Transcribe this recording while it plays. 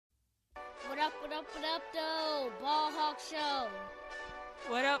though? Ball Hawk Show.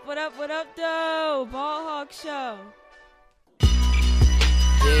 What up, though? Ball Hawk Show.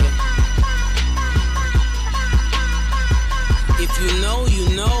 Yeah. If you know, you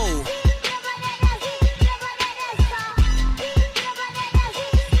know.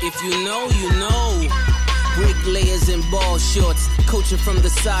 If you know, you know. Bricklayers in ball shorts, coaching from the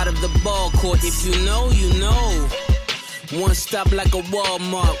side of the ball court. If you know, you know. One stop like a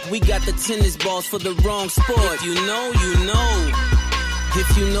Walmart. We got the tennis balls for the wrong sport. If you know, you know.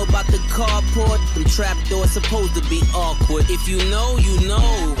 If you know about the carport, them trap doors supposed to be awkward. If you know, you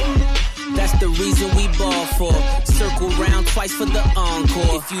know. That's the reason we ball for. Circle round twice for the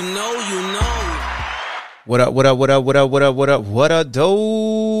encore. If you know, you know. What up,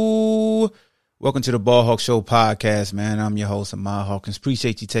 doe? Welcome to the Ball Hawk Show podcast, man. I'm your host, Ahmad Hawkins.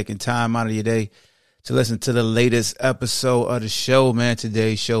 Appreciate you taking time out of your day to listen to the latest episode of the show, man.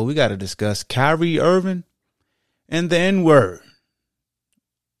 Today's show, we got to discuss Kyrie Irving and the N-word.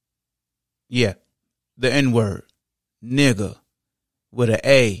 Yeah, the N-word. Nigga with an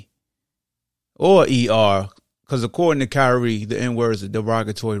A or ER, because according to Kyrie, the N-word is a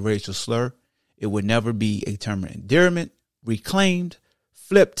derogatory racial slur. It would never be a term of endearment, reclaimed,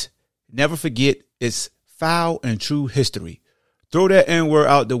 flipped. Never forget its foul and true history. Throw that N-word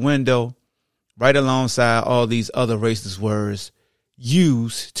out the window right alongside all these other racist words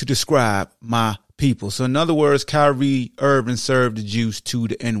used to describe my people. So in other words, Kyrie Irving served the juice to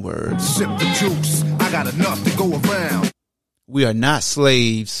the N-word. Sip the juice. I got enough to go around. We are not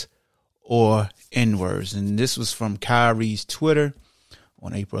slaves or N-words. And this was from Kyrie's Twitter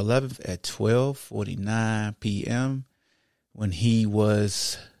on April 11th at 12:49 p.m. when he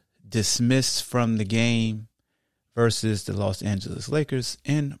was dismissed from the game versus the Los Angeles Lakers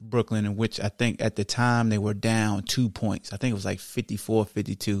in Brooklyn, in which I think at the time they were down 2 points. I think it was like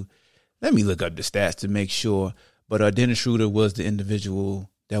 54-52. Let me look up the stats to make sure. But Dennis Schroeder was the individual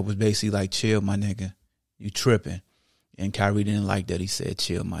that was basically like, chill, my nigga. You tripping. And Kyrie didn't like that. He said,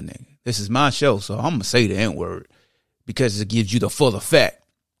 chill, my nigga. This is my show, so I'm going to say the N-word because it gives you the full effect.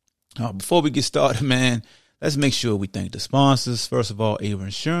 Before we get started, man, let's make sure we thank the sponsors. First of all, Able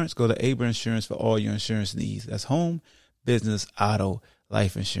Insurance. Go to Able Insurance for all your insurance needs. That's home, business, auto,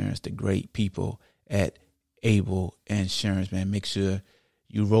 life insurance. The great people at Able Insurance, man. Make sure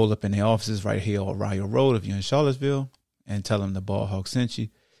you roll up in the offices right here on Rio Road if you're in Charlottesville and tell them the Ball Hawk sent you.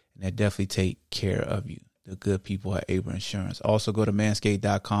 And they'll definitely take care of you. The good people at Able Insurance. Also go to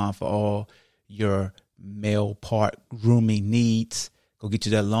manscaped.com for all your male part grooming needs. Go get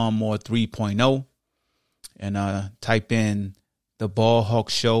you that lawnmower 3.0 and type in the Ball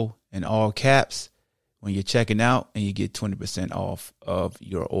Hawk Show in all caps when you're checking out, and you get 20% off of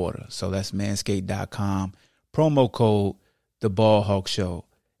your order. So that's manscaped.com. Promo code the Ball Hawk Show.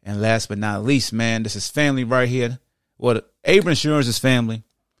 And last but not least, man, this is family right here. Well, Able Insurance is family.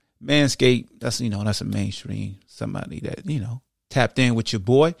 Manscaped, that's a mainstream, somebody that, tapped in with your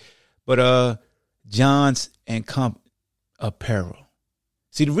boy. But Johns and Comp Apparel.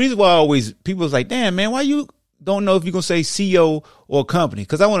 See, the reason why people was like, damn, man, why you don't know if you're going to say CO or company?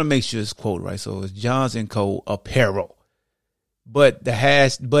 Because I want to make sure it's quote right. So it's Johns and Co. Apparel. But the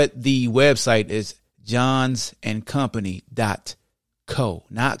website is johnsandcompany.co,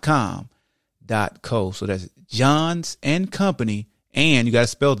 not com.co. So that's Johns and Company, and you got to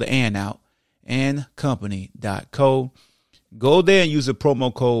spell the and out, and company.co. Go there and use the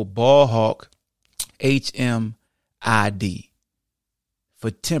promo code BALLHAWK, HMID.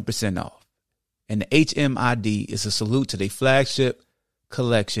 for 10% off. And the HMID is a salute to their flagship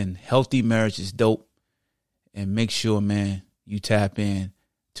collection. Healthy Marriage is dope. And make sure, man, you tap in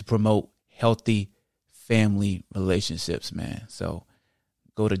to promote healthy family relationships, man. So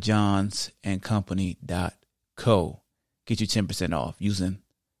go to johnsandcompany.co. Get you 10% off using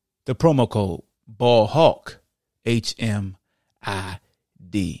the promo code BALLHAWK, HMID.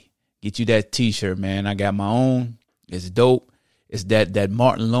 Get you that t-shirt, man. I got my own. It's dope. It's that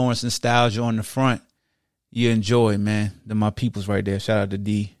Martin Lawrence nostalgia on the front. You enjoy, man. They're my peoples right there. Shout out to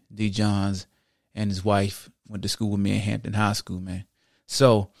D Johns and his wife. Went to school with me in Hampton High School, man.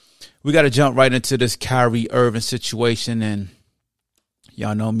 So we got to jump right into this Kyrie Irving situation. And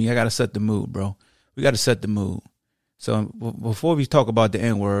y'all know me. I got to set the mood, bro. We got to set the mood. So before we talk about the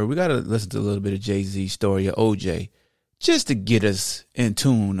N-word, we got to listen to a little bit of Jay-Z's story of OJ just to get us in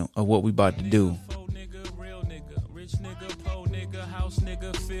tune of what we about to do.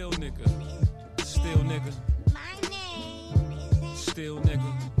 Nigga, feel nigga, still nigga, still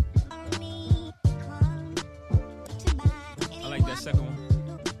nigga. I like that second one.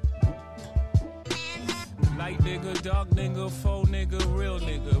 Light nigga, dark nigga, faux nigga, real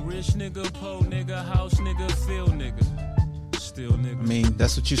nigga, rich Rich nigga, po nigga, house nigga, feel nigga. Still nigga. I mean,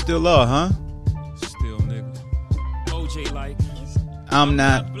 that's what you still are, huh? Still nigga. OJ like. I'm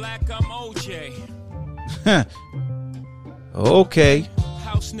not. Black, I'm OJ. Okay.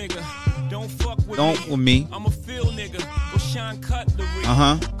 House nigga. Don't fuck with Don't me. with me. I'm a field nigga. With Sean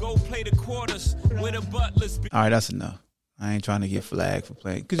Cutlery. Go play the quarters with the butlers. All right, that's enough. I ain't trying to get flagged for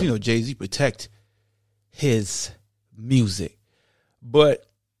playing. Because, you know, Jay-Z protect his music. But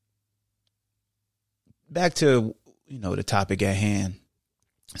back to, you know, the topic at hand.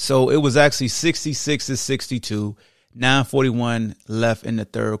 So it was actually 66-62, 9:41 left in the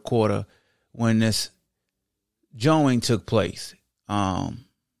third quarter when this joint took place. So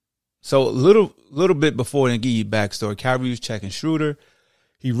a little bit before and give you backstory, Kyrie was checking Schroeder.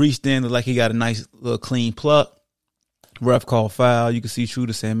 He reached in, looked like he got a nice little clean pluck. Ref called foul. You can see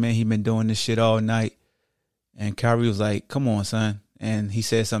Schroeder saying, man, he been doing this shit all night. And Kyrie was like, come on, son. And he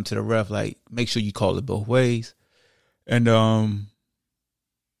said something to the ref, like, make sure you call it both ways. And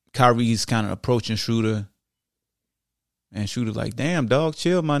Kyrie's kind of approaching Schroeder. And Schroeder's like, damn, dog,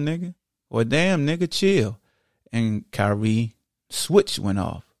 chill, my nigga. Or damn, nigga, chill. And Kyrie switch went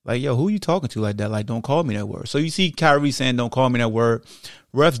off. Like, yo, who you talking to like that? Like, don't call me that word. So you see Kyrie saying, don't call me that word.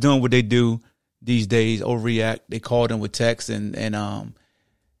 Refs doing what they do these days, overreact. They called him with text. And I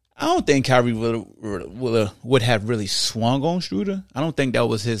don't think Kyrie would have really swung on Schroeder. I don't think that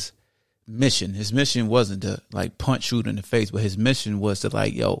was his mission. His mission wasn't to, like, punch Schroeder in the face, but his mission was to,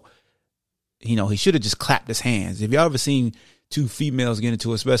 like, yo, you know, he should have just clapped his hands. If y'all ever seen two females get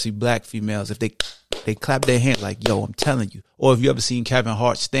into, especially black females, if they clap their hands like, yo, I'm telling you. Or if you ever seen Kevin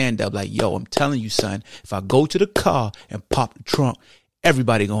Hart stand up like, yo, I'm telling you, son, if I go to the car and pop the trunk,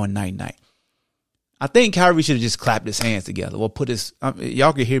 everybody going night-night. I think Kyrie should have just clapped his hands together or put his,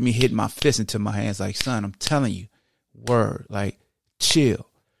 y'all can hear me hitting my fist into my hands like, son, I'm telling you, word, like, chill.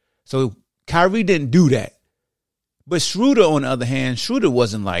 So Kyrie didn't do that. But Schroeder, on the other hand, Schroeder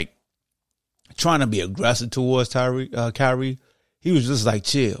wasn't like trying to be aggressive towards Kyrie. He was just like,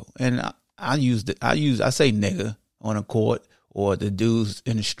 chill. And I say nigga on a court or the dudes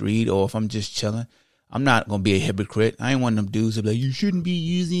in the street, or if I'm just chilling. I'm not going to be a hypocrite. I ain't one of them dudes who be like, you shouldn't be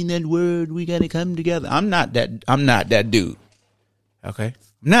using that word. We got to come together. I'm not that dude. Okay?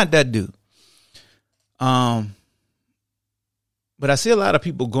 I'm not that dude. But I see a lot of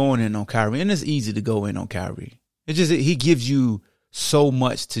people going in on Kyrie, and it's easy to go in on Kyrie. It's just, he gives you so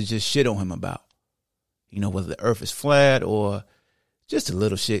much to just shit on him about. You know, whether the earth is flat or just a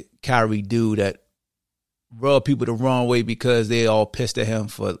little shit Kyrie do that rub people the wrong way because they all pissed at him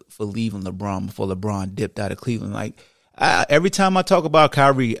for leaving LeBron before LeBron dipped out of Cleveland. Like, every time I talk about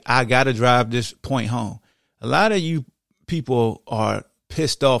Kyrie, I got to drive this point home. A lot of you people are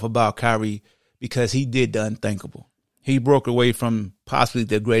pissed off about Kyrie because he did the unthinkable. He broke away from possibly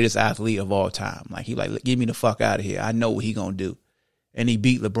the greatest athlete of all time. Like, he like, get me the fuck out of here. I know what he going to do. And he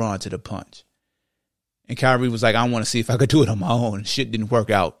beat LeBron to the punch. And Kyrie was like, I want to see if I could do it on my own. Shit didn't work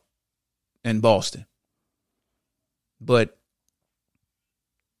out in Boston. But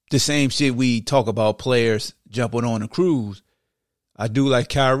the same shit we talk about players jumping on a cruise. I do like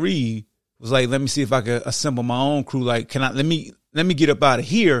Kyrie was like, let me see if I could assemble my own crew. Like, let me get up out of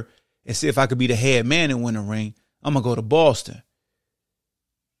here and see if I could be the head man and win a ring. I'm going to go to Boston.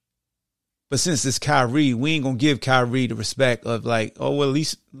 But since it's Kyrie, we ain't going to give Kyrie the respect of like, oh, well, at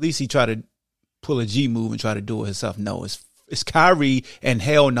least he tried to pull a G move and try to do it himself. No, it's Kyrie, and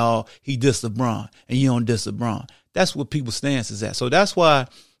hell no, he dissed LeBron, and you don't diss LeBron. That's what people's stance is at. So that's why,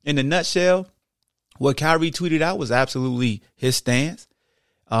 in a nutshell, what Kyrie tweeted out was absolutely his stance.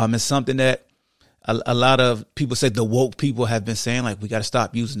 It's something that a lot of people say the woke people have been saying, like, we got to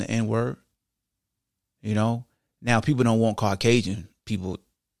stop using the N-word. You know? Now, people don't want Caucasian people.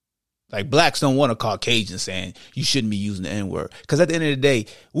 Like, blacks don't want a Caucasian saying you shouldn't be using the N-word. Because at the end of the day,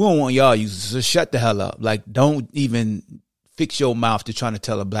 we don't want y'all using it. So shut the hell up. Like, don't even fix your mouth to trying to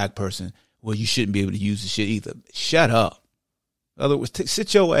tell a black person, well, you shouldn't be able to use the shit either. Shut up. In other words,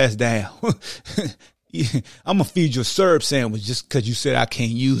 sit your ass down. I'm going to feed you a syrup sandwich just because you said I can't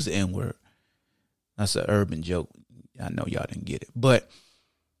use the N-word. That's an urban joke. I know y'all didn't get it. But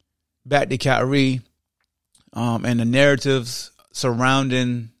back to Kyrie and the narratives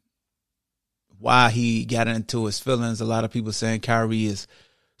surrounding why he got into his feelings. A lot of people saying Kyrie is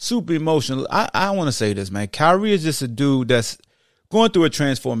super emotional. I want to say this, man. Kyrie is just a dude that's going through a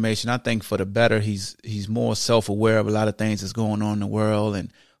transformation. I think for the better. He's more self-aware of a lot of things that's going on in the world,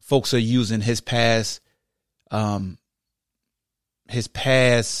 and folks are using his past. What's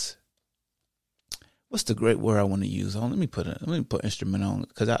the great word I want to use? Let me put instrument on,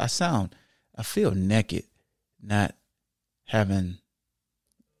 because I feel naked not having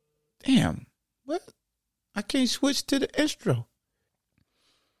Damn. What? I can't switch to the intro.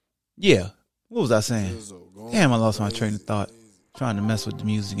 Yeah. What was I saying? Damn, I lost my train of thought. Trying to mess with the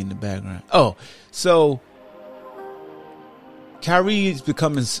music in the background. Oh, so Kyrie is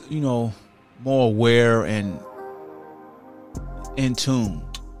becoming, more aware and in tune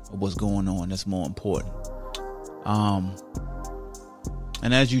of what's going on. That's more important. And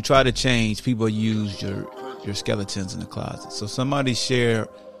as you try to change, people use your skeletons in the closet. So somebody shared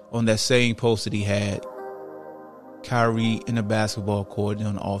on that same post that he had, Kyrie in the basketball court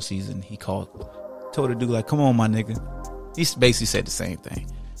during the offseason. He told the dude, like, come on, my nigga. He basically said the same thing.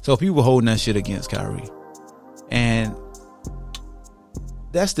 So people holding that shit against Kyrie. And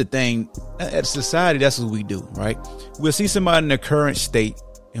that's the thing. At society, that's what we do, right? We'll see somebody in their current state,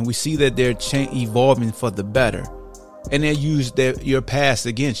 and we see that they're evolving for the better. And they use your past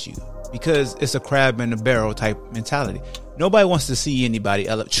against you because it's a crab in a barrel type mentality. Nobody wants to see anybody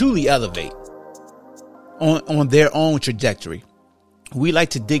truly elevate on their own trajectory. We like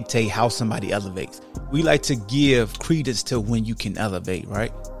to dictate how somebody elevates. We like to give credence to when you can elevate,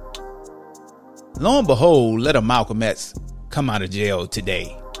 right? Lo and behold, let a Malcolm X come out of jail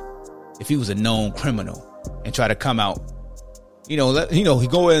today. If he was a known criminal and try to come out, he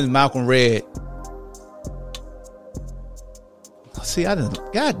go in Malcolm read. See,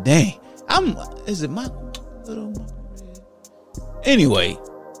 God dang. Is it Malcolm? Little Malcolm Red? Anyway,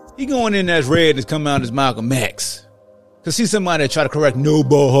 he going in as red as come out as Malcolm X. Cause see somebody that try to correct, no,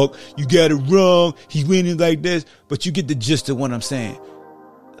 ball hawk, you got it wrong. He's winning like this, but you get the gist of what I'm saying.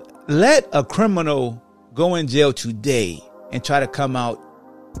 Let a criminal go in jail today and try to come out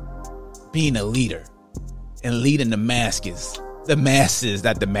being a leader and leading the masses, not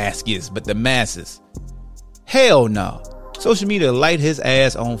the masses, but the masses. Hell no. Social media light his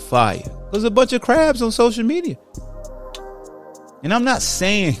ass on fire. There's a bunch of crabs on social media. And I'm not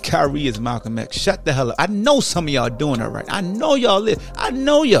saying Kyrie is Malcolm X. Shut the hell up. I know some of y'all doing it right. I know y'all live. I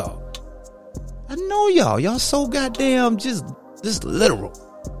know y'all. Y'all so goddamn just literal.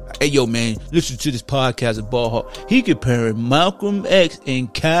 Hey, yo, man, listen to this podcast of Ball Hawk. He comparing Malcolm X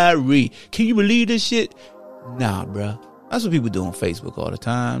and Kyrie. Can you believe this shit? Nah, bruh. That's what people do on Facebook all the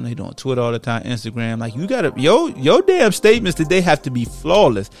time. They do on Twitter all the time, Instagram. Like, you gotta, your damn statements today have to be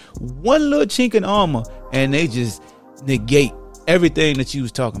flawless. One little chink in armor, and they just negate everything that you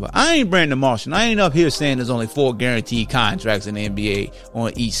was talking about. I ain't Brandon Marshall. I ain't up here saying there's only 4 guaranteed contracts in the NBA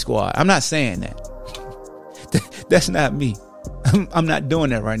on each squad. I'm not saying that. That's not me. I'm not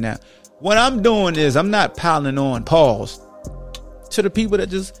doing that right now. What I'm doing is I'm not piling on pause to the people that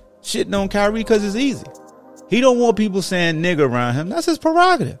just shitting on Kyrie because it's easy. He don't want people saying nigga around him. That's his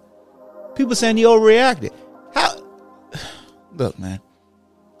prerogative. People saying he overreacted. Look, man.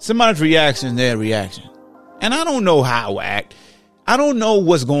 Somebody's reaction is their reaction. And I don't know how I act. I don't know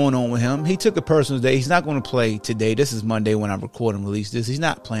what's going on with him. He took a personal day. He's not going to play today. This is Monday when I record and release this. He's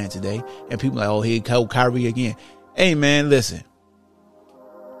not playing today. And people are like, oh, he called Kyrie again. Hey, man, listen.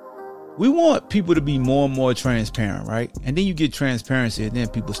 We want people to be more and more transparent, right? And then you get transparency, and then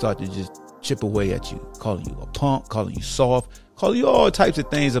people start to just chip away at you, calling you a punk, calling you soft, calling you all types of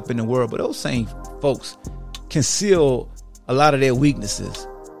things up in the world. But those same folks conceal a lot of their weaknesses.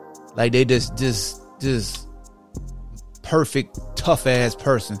 Like they just perfect, tough ass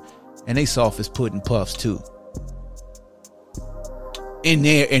person, and they soft as pudding puffs too. In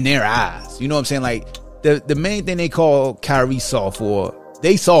their eyes. You know what I'm saying? Like the main thing they call Kyrie soft for,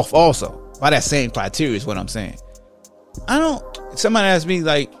 they soft also by that same criteria is what I'm saying. Somebody asked me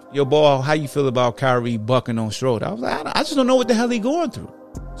like, yo, boy, how you feel about Kyrie bucking on Schroeder? I was like, I just don't know what the hell he going through.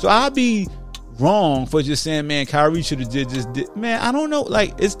 So I'd be wrong for just saying, man, Kyrie should have did. Man, I don't know.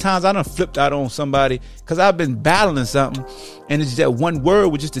 Like, it's times I done flipped out on somebody because I've been battling something, and it's just that one word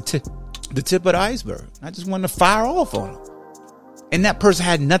was just the tip of the iceberg. I just wanted to fire off on him. And that person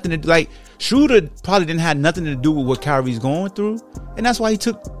had nothing to do. Like, Schroeder probably didn't have nothing to do with what Kyrie's going through. And that's why he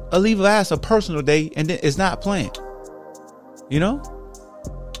took a leave of absence, a personal day, and then is not playing. You know?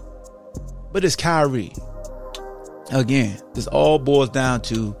 But it's Kyrie. Again, this all boils down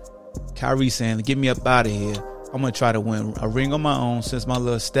to Kyrie saying, get me up out of here. I'm going to try to win a ring on my own since my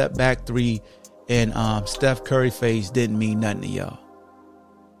little step back 3 and Steph Curry face didn't mean nothing to y'all.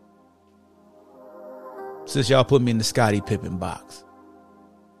 Since y'all put me in the Scottie Pippen box.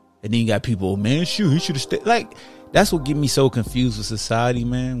 And then you got people, man, shoot, he should have stayed. Like, that's what get me so confused with society,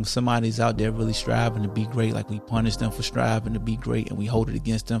 man. When somebody's out there really striving to be great, like we punish them for striving to be great and we hold it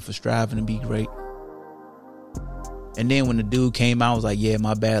against them for striving to be great. And then when the dude came out, I was like, yeah,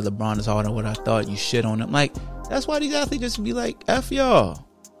 my bad, LeBron is harder than what I thought. You shit on him. Like, that's why these athletes just be like, F y'all.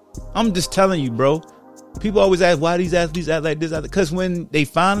 I'm just telling you, bro. People always ask why these athletes act like this. Because when they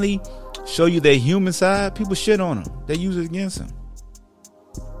finally show you their human side, people shit on him. They use it against him.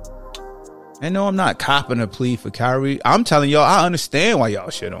 And no, I'm not copping a plea for Kyrie. I'm telling y'all, I understand why y'all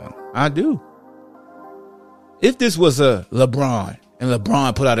shit on him. I do. If this was a LeBron and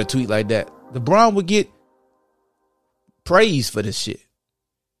LeBron put out a tweet like that, LeBron would get praise for this shit.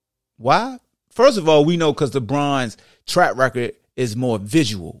 Why? First of all, we know because LeBron's track record is more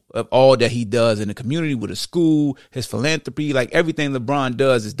visual of all that he does in the community with his school, his philanthropy, like everything LeBron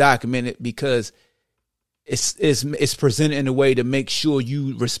does is documented because it's presented in a way to make sure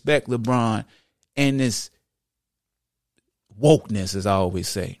you respect LeBron and his wokeness, as I always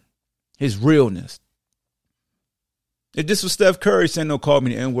say, his realness. If this was Steph Curry saying "No, call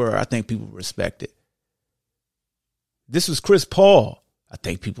me the N-word," I think people respect it. This was Chris Paul, I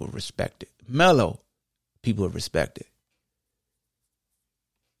think people respect it. Melo, people respect it.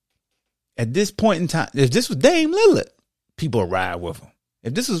 At this point in time, if this was Dame Lillard, people would ride with him.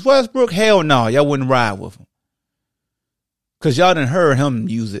 If this was Westbrook, hell no, y'all wouldn't ride with him. Because y'all done heard him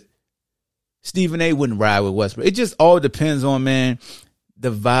use it. Stephen A. wouldn't ride with Westbrook. It just all depends on, man,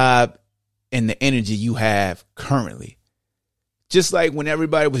 the vibe and the energy you have currently. Just like when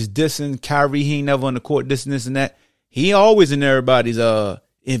everybody was dissing Kyrie, he ain't never on the court, this and that. He always in everybody's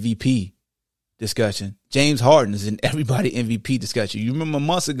MVP discussion. James Harden is in everybody's MVP discussion. You remember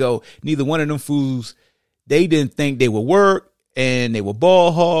months ago, neither one of them fools, they didn't think they would work and they were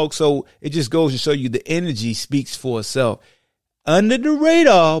ball hogs. So it just goes to show you the energy speaks for itself. Under the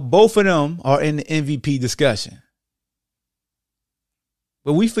radar, both of them are in the MVP discussion.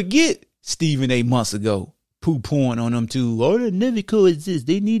 But we forget Stephen A. months ago poo-pooing on them too. Oh, they never coexist.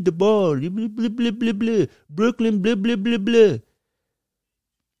 They need the ball. Blah, blah, blah, blah, blah. Brooklyn, blah, blah, blah, blah.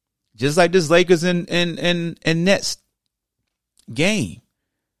 Just like this Lakers and Nets game.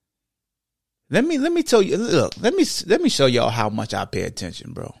 Let me tell you, look, let me show y'all how much I pay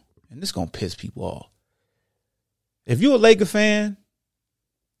attention, bro. And this is gonna piss people off. If you're a Laker fan,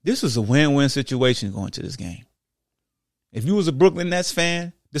 this was a win-win situation going to this game. If you was a Brooklyn Nets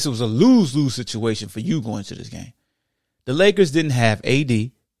fan, this was a lose-lose situation for you going to this game. The Lakers didn't have AD.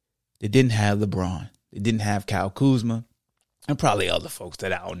 They didn't have LeBron. They didn't have Kyle Kuzma. And probably other folks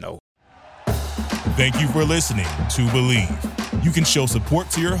that I don't know. Thank you for listening to Believe. You can show support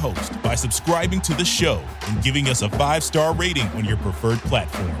to your host by subscribing to the show and giving us a 5-star rating on your preferred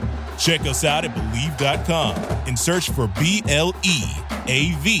platform. Check us out at Believe.com and search for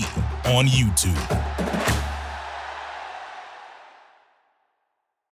BLEAV on YouTube.